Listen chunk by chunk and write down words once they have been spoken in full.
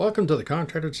Welcome to the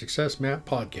Contractor Success Map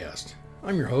podcast.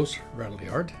 I'm your host, Bradley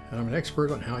Hart, and I'm an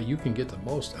expert on how you can get the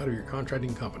most out of your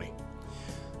contracting company.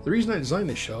 The reason I designed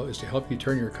this show is to help you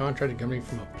turn your contracting company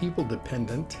from a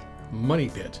people-dependent money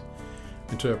pit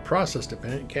into a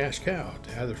process-dependent cash cow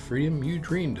to have the freedom you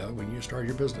dreamed of when you started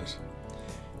your business.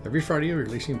 Every Friday, we're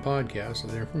releasing podcasts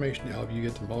with information to help you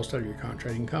get the most out of your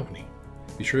contracting company.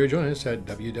 Be sure to join us at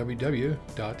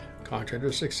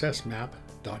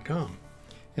www.contractorsuccessmap.com.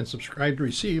 and subscribe to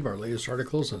receive our latest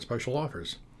articles and special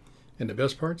offers. And the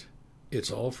best part,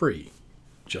 it's all free,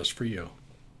 just for you.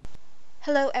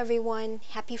 Hello everyone,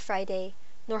 happy Friday.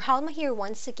 Norhalma here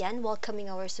once again, welcoming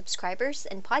our subscribers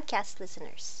and podcast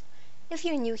listeners. If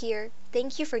you're new here,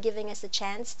 thank you for giving us a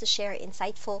chance to share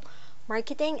insightful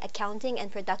marketing, accounting,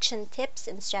 and production tips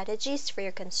and strategies for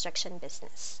your construction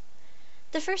business.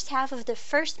 The first half of the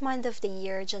first month of the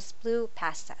year just blew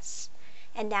past us.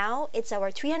 And now it's our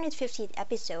 350th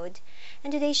episode,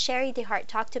 and today Sherry DeHart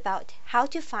talked about how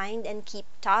to find and keep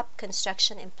top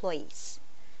construction employees.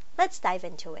 Let's dive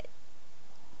into it.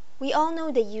 We all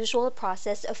know the usual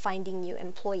process of finding new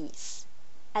employees.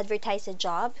 Advertise a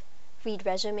job, read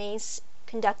resumes,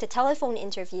 conduct a telephone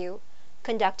interview,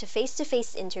 conduct a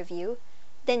face-to-face interview,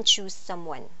 then choose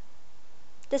someone.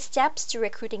 The steps to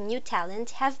recruiting new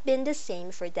talent have been the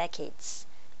same for decades,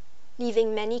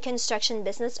 leaving many construction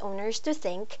business owners to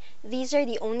think these are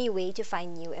the only way to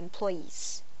find new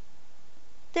employees.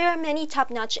 There are many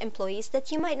top-notch employees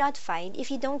that you might not find if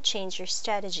you don't change your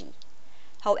strategy.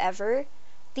 However,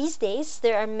 these days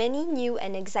there are many new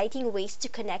and exciting ways to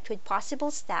connect with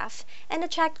possible staff and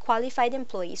attract qualified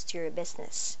employees to your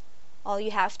business. All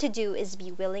you have to do is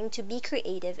be willing to be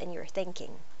creative in your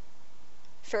thinking.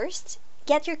 First,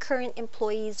 get your current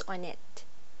employees on it.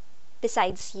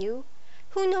 Besides you,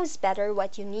 who knows better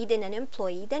what you need in an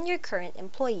employee than your current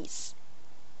employees?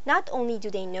 Not only do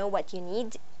they know what you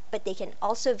need, but they can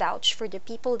also vouch for the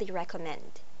people they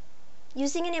recommend.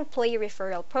 Using an employee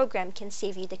referral program can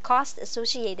save you the cost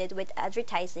associated with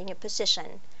advertising a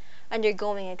position,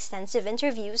 undergoing extensive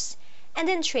interviews, and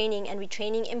then training and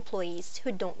retraining employees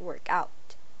who don't work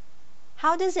out.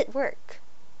 How does it work?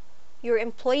 Your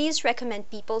employees recommend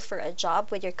people for a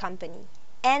job with your company,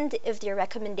 and if their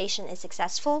recommendation is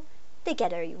successful, they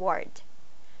get a reward.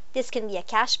 This can be a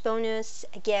cash bonus,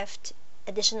 a gift,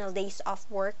 additional days off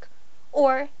work,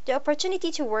 or the opportunity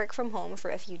to work from home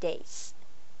for a few days.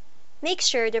 Make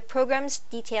sure the program's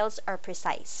details are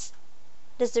precise.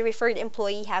 Does the referred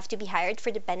employee have to be hired for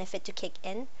the benefit to kick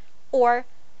in, or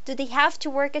do they have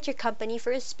to work at your company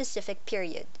for a specific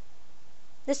period?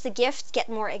 Does the gift get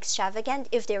more extravagant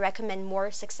if they recommend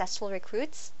more successful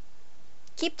recruits?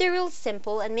 Keep the rules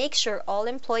simple and make sure all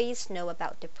employees know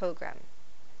about the program.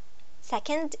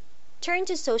 Second, turn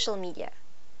to social media.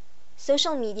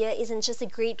 Social media isn't just a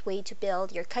great way to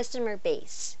build your customer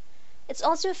base. It's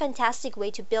also a fantastic way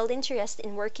to build interest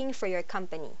in working for your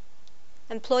company.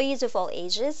 Employees of all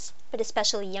ages, but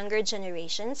especially younger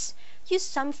generations, use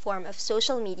some form of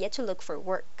social media to look for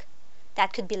work.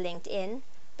 That could be LinkedIn,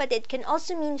 but it can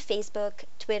also mean Facebook,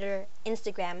 Twitter,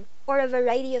 Instagram, or a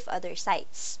variety of other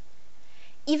sites.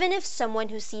 Even if someone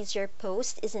who sees your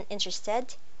post isn't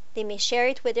interested, they may share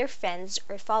it with their friends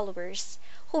or followers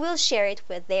who will share it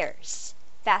with theirs,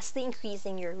 vastly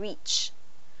increasing your reach.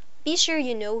 Be sure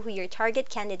you know who your target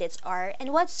candidates are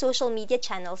and what social media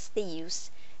channels they use,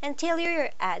 and tailor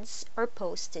your ads or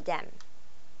posts to them.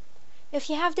 If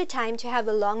you have the time to have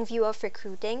a long view of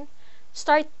recruiting,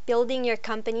 start building your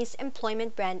company's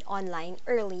employment brand online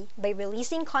early by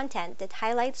releasing content that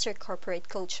highlights your corporate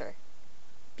culture.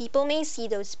 People may see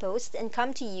those posts and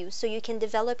come to you so you can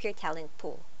develop your talent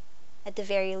pool. At the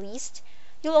very least,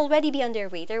 you'll already be on their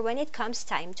radar when it comes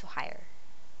time to hire.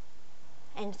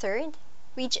 And third,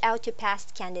 reach out to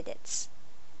past candidates.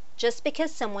 Just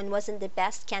because someone wasn't the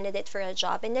best candidate for a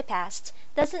job in the past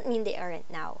doesn't mean they aren't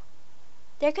now.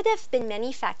 There could have been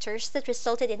many factors that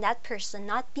resulted in that person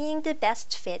not being the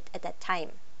best fit at that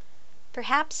time.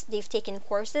 Perhaps they've taken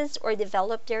courses or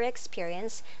developed their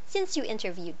experience since you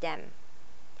interviewed them.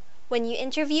 When you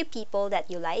interview people that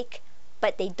you like,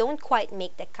 but they don't quite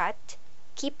make the cut,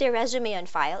 keep their resume on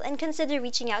file and consider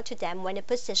reaching out to them when a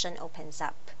position opens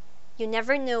up. You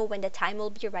never know when the time will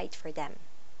be right for them.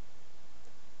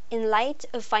 In light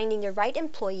of finding the right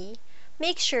employee,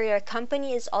 make sure your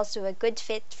company is also a good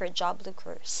fit for job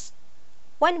lookers.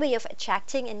 One way of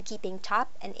attracting and keeping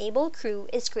top and able crew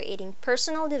is creating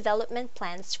personal development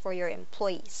plans for your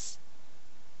employees.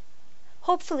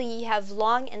 Hopefully you have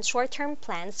long and short-term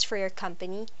plans for your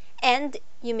company, and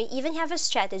you may even have a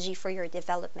strategy for your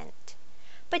development.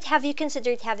 But have you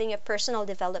considered having a personal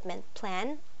development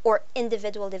plan or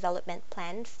individual development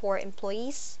plan for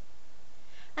employees?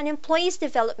 An employee's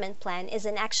development plan is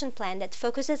an action plan that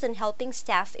focuses on helping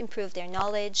staff improve their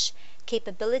knowledge,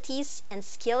 capabilities, and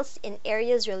skills in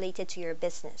areas related to your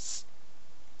business.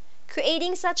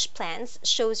 Creating such plans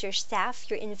shows your staff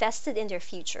you're invested in their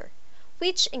future,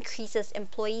 which increases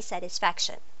employee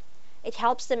satisfaction. It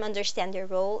helps them understand their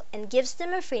role and gives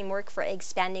them a framework for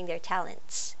expanding their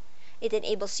talents. It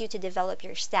enables you to develop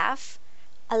your staff,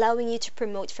 allowing you to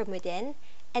promote from within,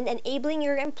 and enabling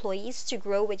your employees to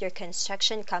grow with your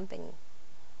construction company.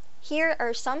 Here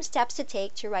are some steps to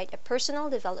take to write a personal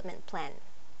development plan.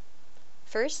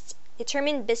 First,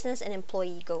 determine business and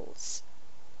employee goals.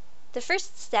 The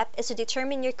first step is to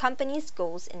determine your company's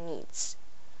goals and needs.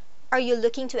 Are you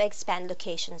looking to expand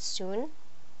locations soon?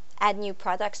 Add new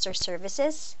products or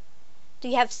services? Do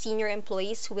you have senior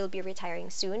employees who will be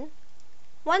retiring soon?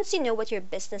 Once you know what your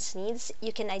business needs,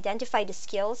 you can identify the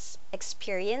skills,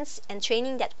 experience, and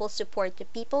training that will support the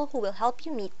people who will help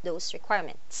you meet those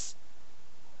requirements.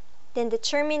 Then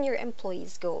determine your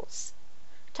employees' goals.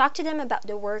 Talk to them about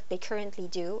the work they currently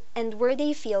do and where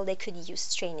they feel they could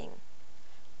use training.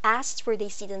 Ask where they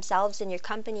see themselves in your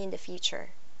company in the future.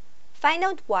 Find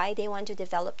out why they want to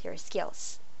develop their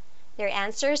skills. Their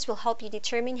answers will help you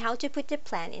determine how to put the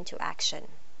plan into action.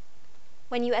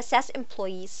 When you assess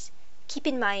employees, keep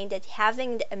in mind that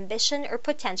having the ambition or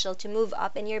potential to move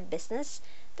up in your business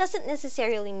doesn't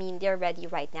necessarily mean they're ready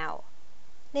right now.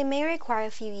 They may require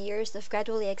a few years of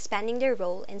gradually expanding their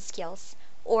role and skills,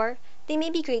 or they may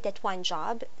be great at one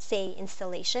job, say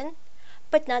installation,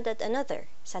 but not at another,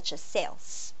 such as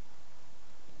sales.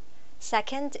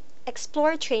 Second,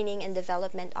 explore training and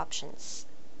development options.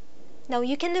 Now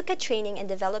you can look at training and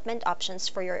development options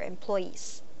for your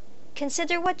employees.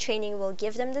 Consider what training will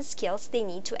give them the skills they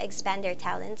need to expand their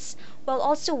talents while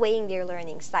also weighing their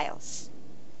learning styles.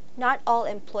 Not all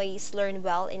employees learn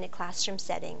well in a classroom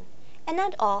setting, and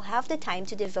not all have the time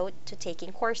to devote to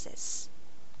taking courses.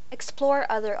 Explore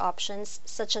other options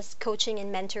such as coaching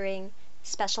and mentoring,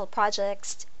 special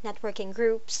projects, networking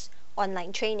groups,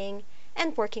 online training,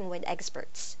 and working with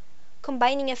experts.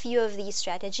 Combining a few of these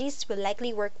strategies will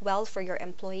likely work well for your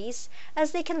employees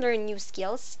as they can learn new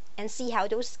skills and see how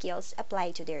those skills apply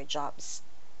to their jobs.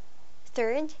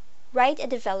 Third, write a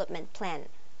development plan.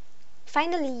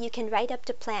 Finally, you can write up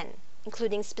the plan,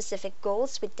 including specific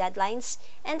goals with deadlines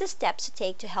and the steps to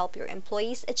take to help your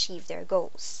employees achieve their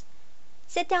goals.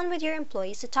 Sit down with your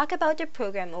employees to talk about the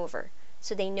program over,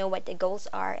 so they know what the goals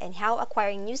are and how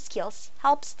acquiring new skills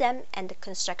helps them and the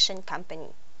construction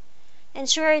company.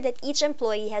 Ensure that each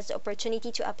employee has the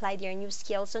opportunity to apply their new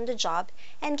skills on the job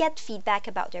and get feedback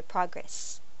about their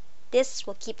progress. This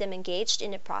will keep them engaged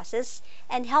in the process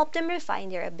and help them refine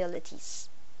their abilities.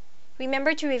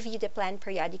 Remember to review the plan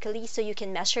periodically so you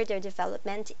can measure their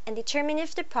development and determine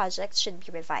if the project should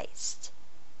be revised.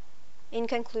 In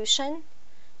conclusion,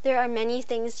 there are many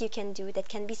things you can do that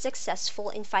can be successful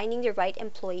in finding the right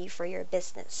employee for your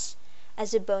business.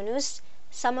 As a bonus,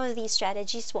 some of these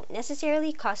strategies won't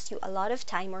necessarily cost you a lot of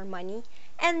time or money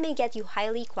and may get you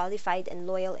highly qualified and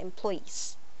loyal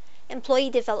employees. Employee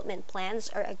development plans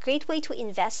are a great way to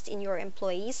invest in your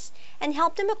employees and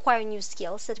help them acquire new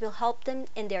skills that will help them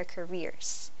in their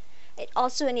careers. It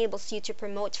also enables you to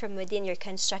promote from within your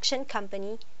construction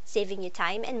company, saving you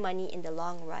time and money in the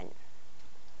long run.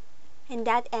 And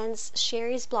that ends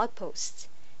Sherry's blog post.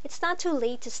 It's not too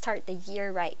late to start the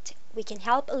year right. We can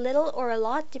help a little or a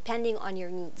lot depending on your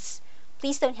needs.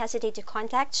 Please don't hesitate to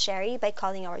contact Sherry by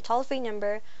calling our toll-free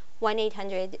number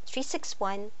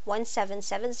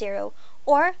 1-800-361-1770,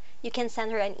 or you can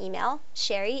send her an email,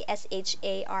 Sherry,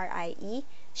 S-H-A-R-I-E,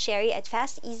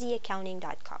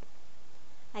 Sherry@fasteasyaccounting.com.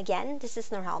 Again, this is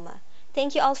Norhalma.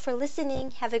 Thank you all for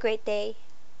listening. Have a great day.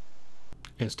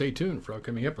 And stay tuned for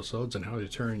upcoming episodes on how to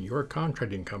turn your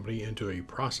contracting company into a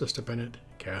process-dependent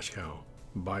cash cow.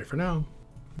 Bye for now.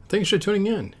 Thanks for tuning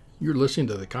in. You're listening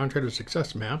to the Contractor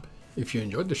Success Map. If you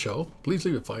enjoyed the show, please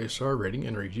leave a 5-star rating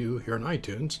and review here on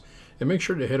iTunes, and make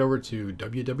sure to head over to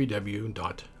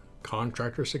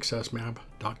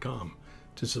www.contractorsuccessmap.com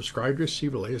to subscribe to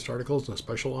receive the latest articles and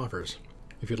special offers.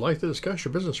 If you'd like to discuss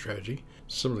your business strategy,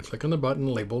 simply click on the button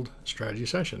labeled Strategy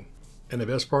Session. And the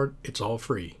best part, it's all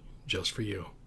free, just for you.